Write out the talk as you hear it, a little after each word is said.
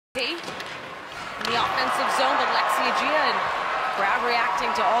offensive zone, but Lexia Gia and Brad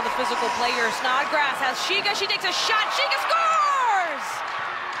reacting to all the physical players. Snodgrass has Shiga. She takes a shot. Shiga scores!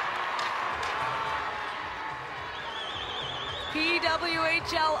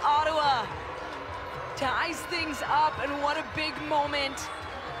 PWHL Ottawa ties things up, and what a big moment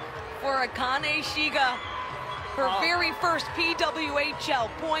for Akane Shiga. Her very first PWHL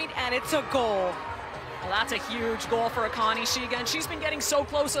point, and it's a goal. Well, that's a huge goal for Akane Shiga, and she's been getting so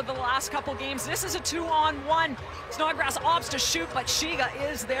close over the last couple games. This is a 2-on-1. Snodgrass opts to shoot, but Shiga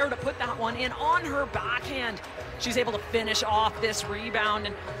is there to put that one in on her backhand. She's able to finish off this rebound,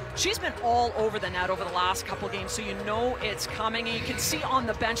 and she's been all over the net over the last couple games, so you know it's coming. And you can see on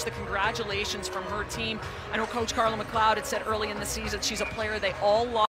the bench the congratulations from her team. I know Coach Carla McLeod had said early in the season she's a player they all love.